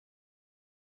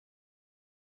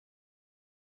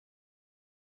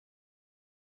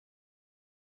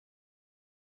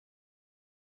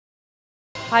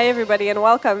Hi everybody and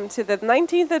welcome to the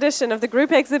 19th edition of the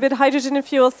group exhibit Hydrogen and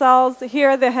Fuel Cells here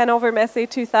at the HANNOVER MESSE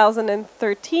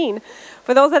 2013.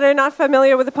 For those that are not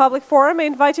familiar with the public forum, I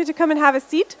invite you to come and have a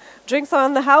seat. Drinks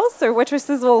on the house, or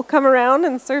waitresses will come around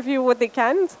and serve you what they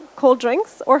can, cold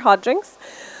drinks or hot drinks.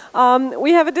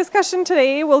 We have a discussion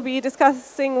today. We'll be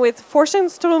discussing with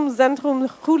Forschungszentrum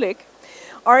Jülich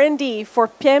R&D for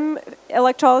PEM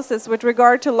Electrolysis with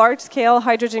regard to large-scale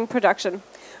hydrogen production.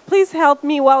 Please help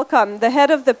me welcome the head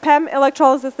of the PEM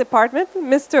Electrolysis Department,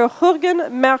 Mr.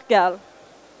 Jürgen Merkel.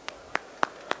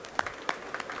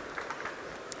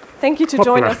 Thank you to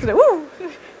join us today. Woo.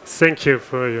 Thank you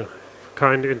for your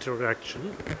kind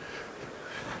introduction.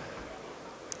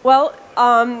 Well,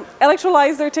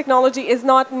 electrolyzer technology is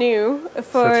not new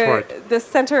for the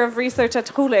Center of Research at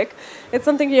Jülich. It's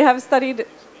something you have studied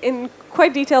in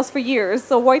quite details for years.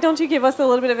 So why don't you give us a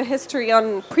little bit of a history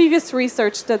on previous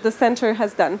research that the center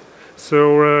has done?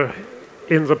 So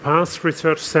in the past,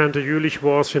 Research Center Jülich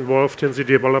was involved in the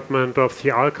development of the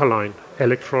alkaline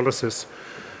electrolysis.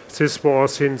 This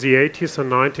was in the 80s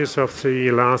and 90s of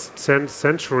the last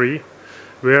century,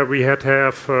 where we had to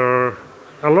have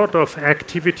a lot of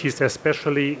activities,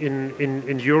 especially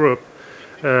in Europe,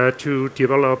 to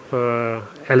develop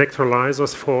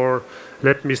electrolyzers for,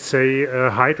 let me say, a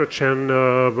hydrogen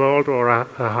world or a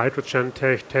hydrogen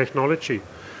technology.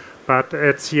 But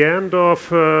at the end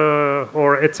of,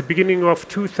 or at the beginning of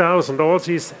 2000, all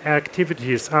these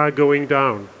activities are going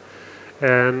down.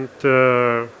 And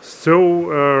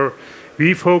so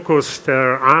we focused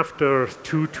after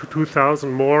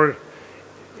 2000 more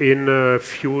in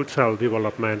fuel cell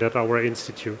development at our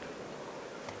institute.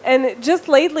 And just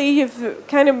lately, you've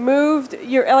kind of moved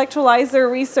your electrolyzer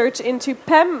research into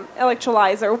PEM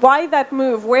electrolyzer. Why that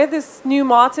move? Where this new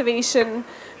motivation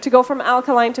to go from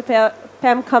alkaline to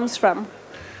PEM comes from?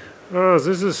 This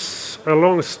is a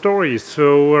long story.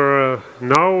 So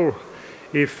now,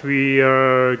 if we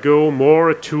go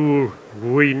more to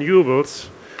renewables,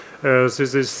 this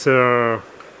is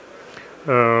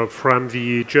from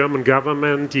the German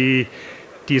government. The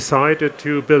decided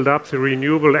to build up the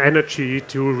renewable energy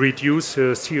to reduce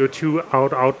CO2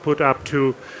 output up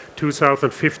to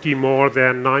 2050 more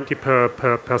than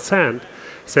 90%.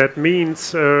 That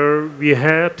means we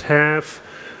had to have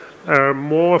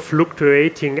more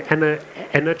fluctuating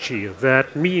energy.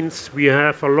 That means we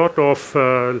have a lot of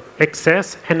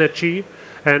excess energy,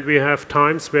 and we have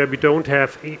times where we don't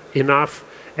have enough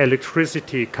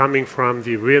electricity coming from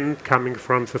the wind, coming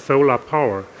from the solar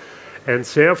power. And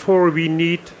therefore, we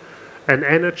need an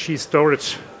energy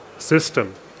storage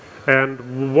system.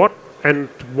 And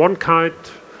one kind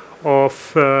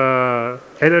of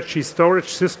energy storage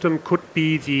system could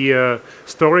be the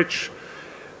storage,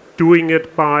 doing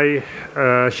it by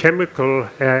chemical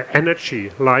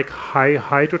energy, like high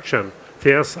hydrogen.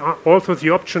 There's also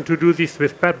the option to do this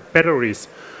with batteries.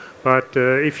 But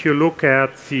if you look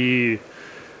at the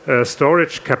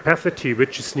storage capacity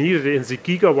which is needed in the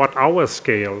gigawatt-hour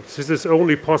scale, this is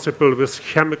only possible with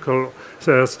chemical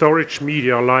storage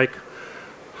media like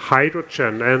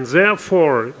hydrogen. And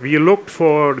therefore, we looked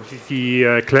for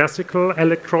the classical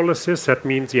electrolysis, that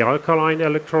means the alkaline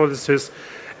electrolysis,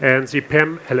 and the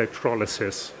PEM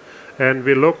electrolysis. And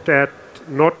we looked at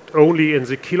not only in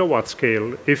the kilowatt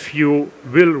scale. If you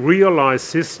will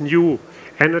realize this new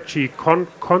energy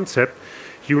concept,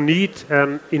 you need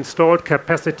an installed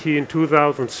capacity in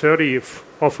 2030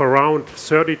 of around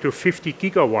 30 to 50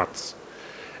 gigawatts.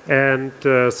 And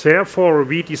therefore,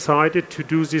 we decided to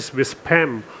do this with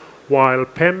PEM, while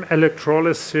PEM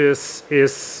electrolysis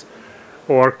is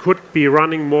or could be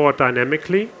running more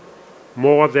dynamically,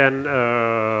 more than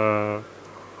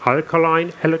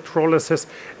alkaline electrolysis.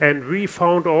 And we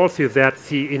found also that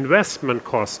the investment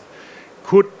cost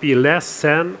could be less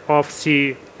than of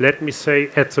the, let me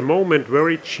say, at the moment,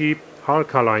 very cheap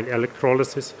alkaline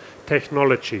electrolysis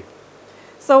technology.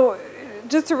 So,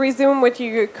 just to resume what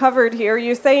you covered here,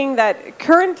 you're saying that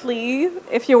currently,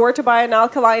 if you were to buy an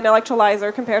alkaline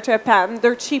electrolyzer compared to a PEM,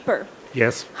 they're cheaper.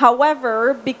 Yes.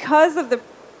 However, because of the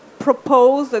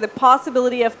proposed or the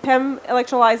possibility of PEM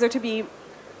electrolyzer to be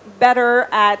better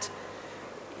at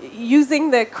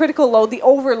using the critical load, the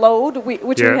overload,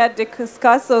 which we had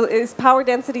discussed, so is power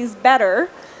densities better,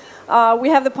 we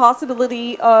have the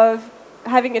possibility of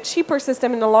having a cheaper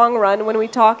system in the long run when we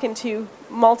talk into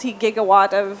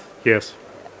multi-gigawatt of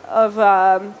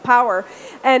power.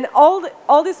 And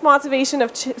all this motivation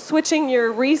of switching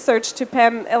your research to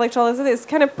PEM electrolysis is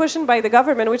kind of pushed by the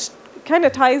government, which kind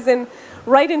of ties in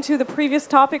right into the previous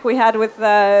topic we had with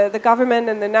the government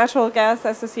and the Natural Gas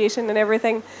Association and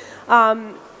everything.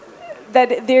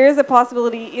 That there is a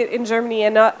possibility in Germany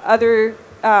and other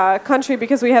country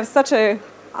because we have such a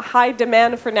high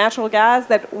demand for natural gas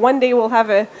that one day we'll have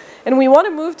and we want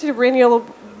to move to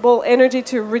renewable energy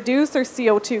to reduce our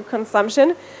CO2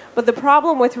 consumption. But the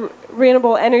problem with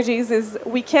renewable energies is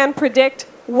we can't predict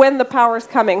when the power is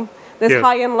coming. There's Yes.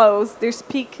 high and lows, there's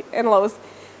peak and lows.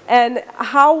 And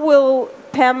how will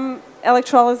PEM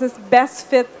electrolysis best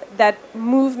fit that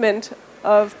movement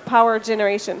of power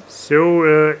generation? So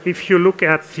if you look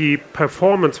at the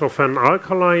performance of an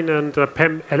alkaline and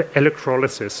PEM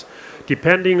electrolysis,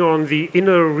 depending on the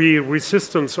inner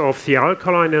resistance of the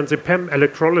alkaline and the PEM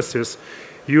electrolysis,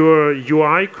 your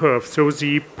UI curve, so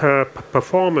the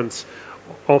performance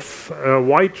of a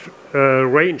wide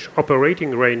range,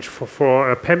 operating range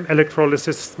for a PEM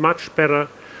electrolysis is much better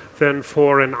than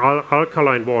for an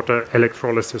alkaline water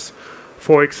electrolysis.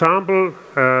 For example,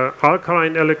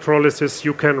 alkaline electrolysis,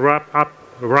 you can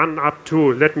run up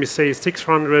to, let me say,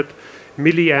 600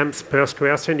 milliamps per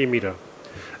square centimeter.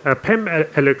 PEM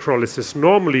electrolysis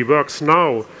normally works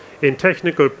now in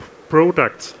technical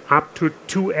products up to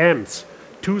 2 amps,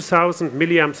 2000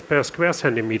 milliamps per square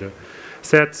centimeter.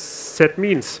 That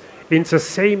means in the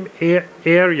same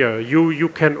area you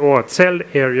can, or cell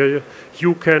area,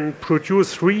 you can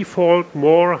produce 3-fold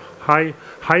more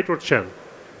hydrogen.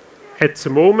 At the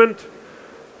moment,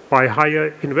 by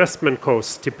higher investment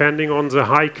costs, depending on the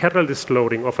high catalyst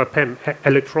loading of a PEM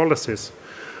electrolysis.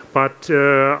 But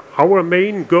our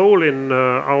main goal in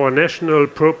our national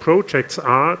projects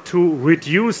are to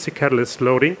reduce the catalyst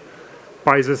loading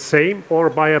by the same or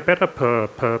by a better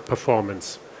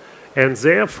performance. And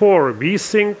therefore, we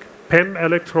think PEM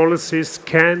electrolysis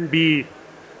can be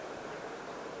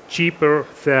cheaper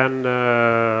than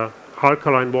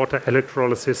alkaline water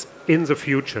electrolysis in the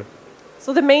future.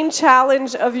 So the main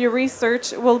challenge of your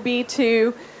research will be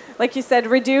to, like you said,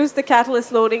 reduce the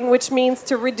catalyst loading, which means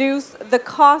to reduce the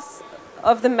costs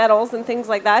of the metals and things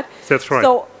like that. That's right.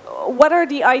 So what are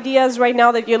the ideas right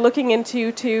now that you're looking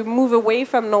into to move away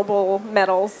from noble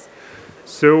metals?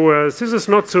 So this is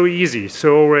not so easy.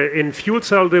 So in fuel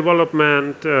cell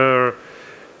development,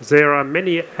 there are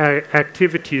many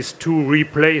activities to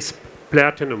replace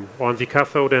platinum on the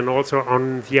cathode and also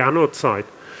on the anode side.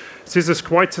 This is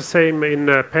quite the same in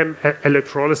PEM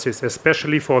electrolysis,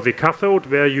 especially for the cathode,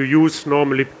 where you use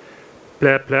normally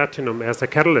platinum as a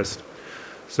catalyst.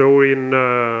 So in,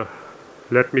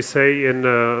 let me say, in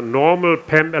normal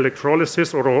PEM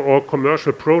electrolysis or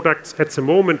commercial products, at the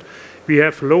moment, we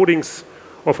have loadings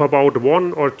of about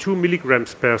 1 or 2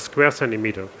 milligrams per square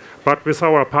centimeter. But with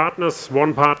our partners,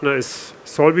 one partner is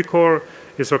Solvicor,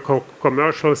 is a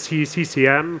commercial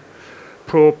CCM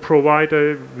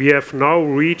provider. We have now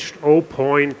reached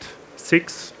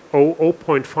 0.6 or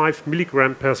 0.5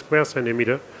 milligram per square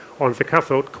centimeter on the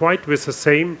cathode, quite with the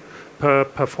same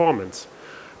performance.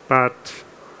 But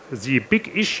the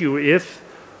big issue is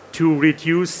to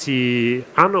reduce the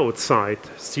anode side,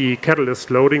 the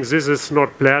catalyst loading. This is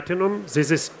not platinum,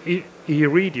 this is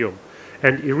iridium.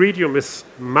 And iridium is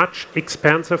much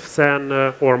expensive than,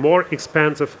 or more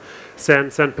expensive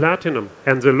than platinum.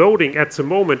 And the loading at the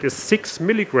moment is 6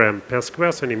 milligram per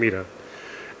square centimeter.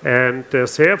 And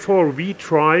therefore we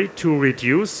try to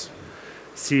reduce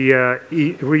the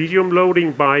iridium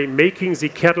loading by making the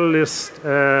catalyst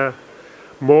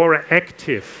more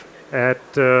active at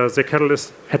the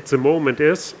catalyst at the moment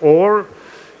is, or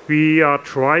we are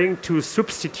trying to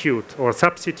substitute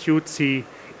the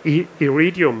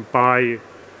iridium by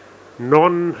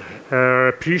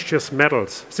non-precious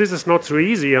metals. This is not so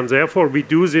easy, and therefore we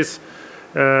do this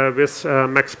with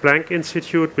Max Planck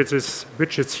Institute, which is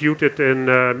suited in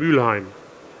Mülheim.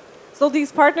 So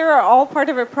these partners are all part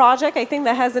of a project, I think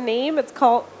that has a name. It's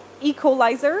called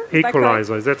Equalizer.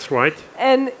 Equalizer, that's right.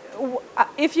 And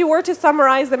if you were to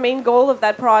summarize the main goal of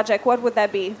that project, what would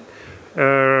that be?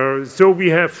 So we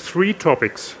have 3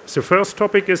 topics. The first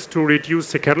topic is to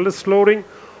reduce the catalyst loading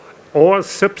or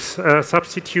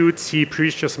substitute the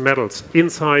precious metals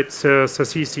inside the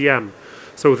CCM,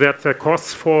 so that the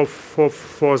cost for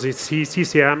the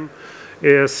CCM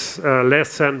is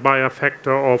less than by a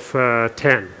factor of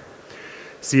 10.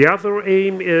 The other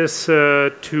aim is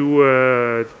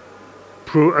to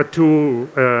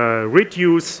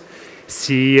reduce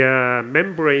the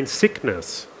membrane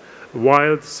thickness,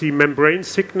 while the membrane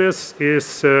thickness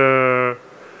is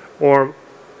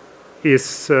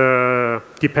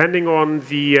depending on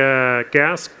the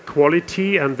gas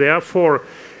quality, and therefore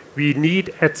we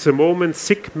need at the moment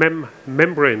thick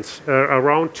membranes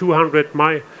around 200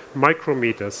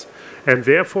 micrometers, and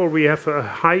therefore we have a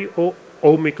high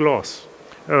ohmic loss.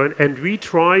 And we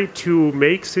try to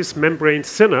make this membrane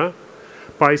thinner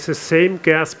by the same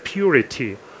gas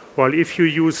purity while if you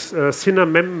use thinner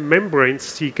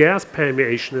membranes, the gas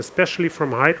permeation, especially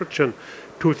from hydrogen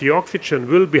to the oxygen,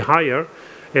 will be higher,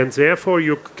 and therefore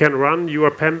you can run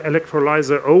your PEM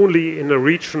electrolyzer only in a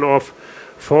region of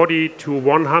 40 to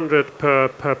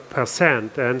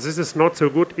 100%, and this is not so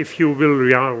good if you will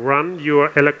run your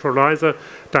electrolyzer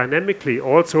dynamically,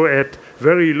 also at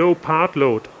very low part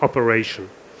load operation.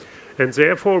 And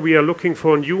therefore we are looking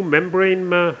for new membrane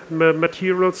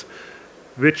materials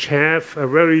which have a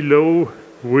very low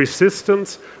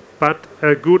resistance but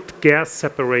a good gas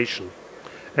separation.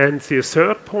 And the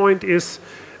third point is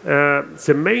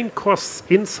the main costs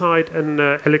inside an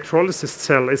electrolysis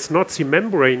cell is not the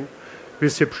membrane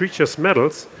with the precious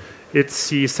metals, it's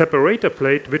the separator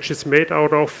plate, which is made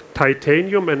out of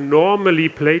titanium and normally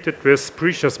plated with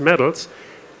precious metals,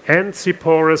 and the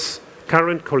porous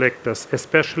current collectors,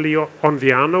 especially on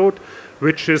the anode,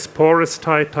 which is porous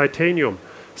titanium.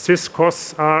 These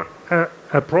costs are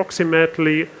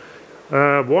approximately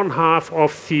 1/2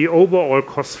 of the overall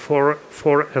cost for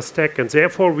a stack, and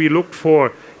therefore we look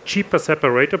for cheaper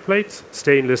separator plates,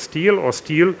 stainless steel or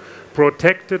steel,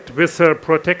 protected with a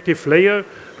protective layer,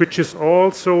 which is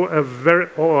also a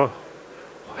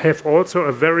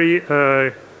very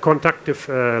conductive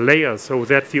layer, so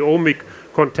that the ohmic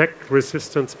contact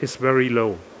resistance is very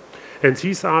low. And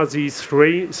these are the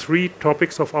three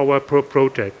topics of our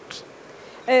project.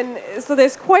 And so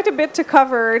there's quite a bit to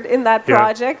cover in that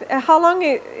project. Yeah. How long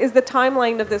is the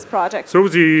timeline of this project? So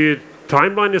the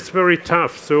timeline is very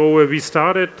tough. So we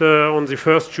started on the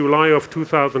 1st July of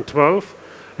 2012.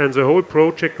 And the whole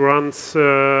project runs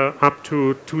up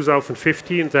to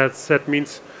 2015. That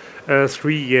means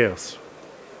 3 years.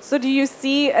 So do you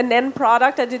see an end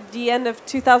product at the end of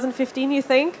 2015, you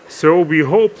think? So we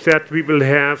hope that we will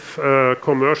have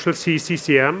commercial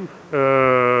CCM,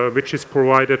 which is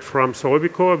provided from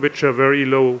Solvicor, which are very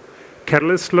low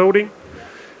catalyst loading.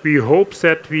 We hope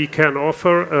that we can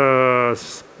offer a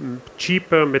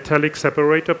cheaper metallic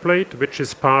separator plate, which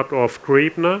is part of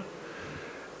Grebner.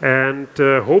 And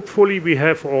hopefully we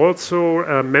have also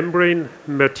a membrane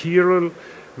material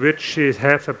which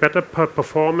has a better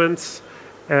performance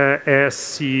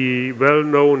as the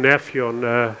well-known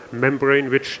Nafion membrane,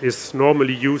 which is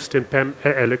normally used in PEM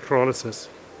electrolysis.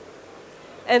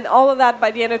 And all of that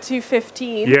by the end of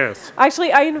 2015. Yes.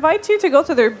 Actually, I invite you to go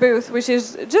to their booth, which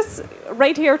is just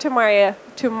right here to my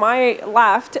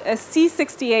left, a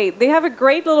C68. They have a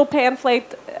great little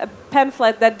pamphlet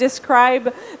that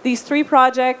describe these three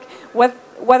projects,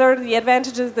 what are the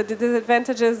advantages, the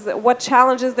disadvantages, what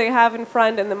challenges they have in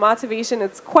front, and the motivation.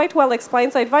 It's quite well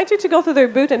explained. So I invite you to go to their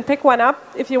booth and pick one up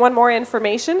if you want more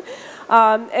information.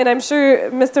 And I'm sure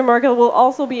Mr. Merkel will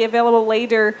also be available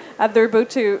later at their booth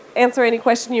to answer any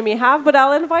question you may have. But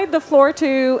I'll invite the floor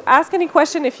to ask any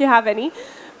question if you have any.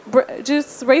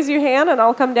 Just raise your hand and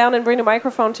I'll come down and bring the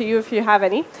microphone to you if you have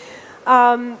any.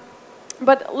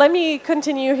 But let me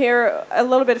continue here a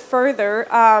little bit further.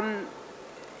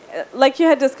 Like you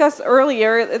had discussed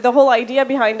earlier, the whole idea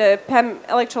behind a PEM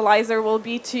electrolyzer will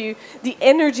be to the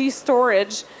energy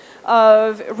storage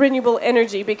of renewable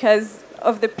energy because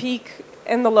of the peak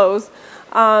and the lows.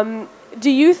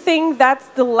 Do you think that's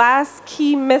the last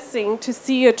key missing to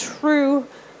see a true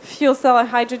fuel cell and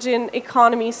hydrogen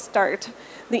economy start?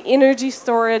 The energy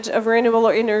storage of renewable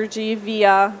energy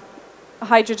via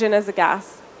hydrogen as a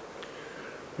gas?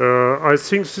 I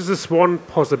think this is one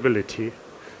possibility.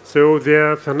 So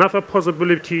there's another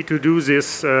possibility to do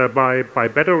this by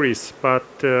batteries, but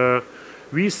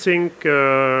we think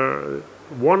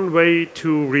one way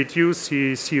to reduce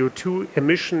the CO2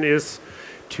 emission is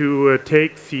to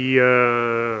take the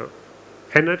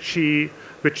energy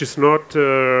which is not,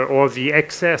 or the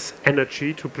excess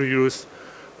energy to produce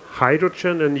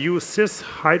hydrogen and use this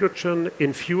hydrogen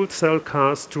in fuel cell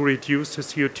cars to reduce the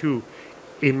CO2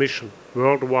 emission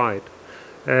worldwide.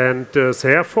 And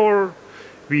therefore,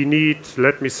 we need,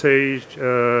 let me say,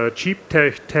 cheap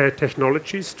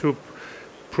technologies to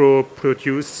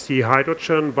produce the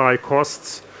hydrogen by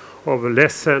costs of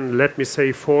less than, let me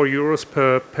say, €4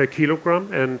 per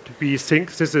kilogram. And we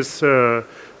think this is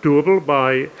doable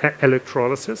by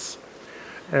electrolysis.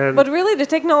 And but really, the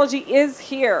technology is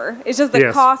here. It's just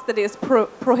the cost that is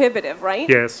prohibitive, right?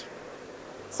 Yes.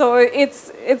 So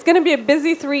it's going to be a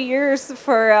busy 3 years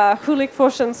for Jülich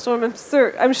Forschungszentrum,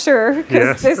 I'm sure,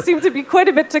 because there seems to be quite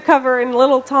a bit to cover in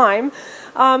little time.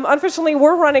 Unfortunately,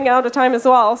 we're running out of time as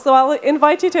well, so I'll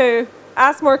invite you to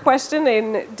ask more questions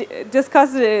and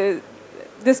discuss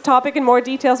this topic in more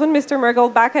details when Mr. Merkel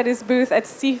back at his booth at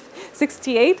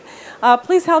C68.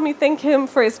 Please help me thank him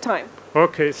for his time.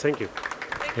 Okay, thank you.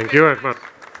 Thank you very much.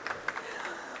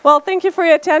 Well, thank you for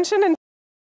your attention. And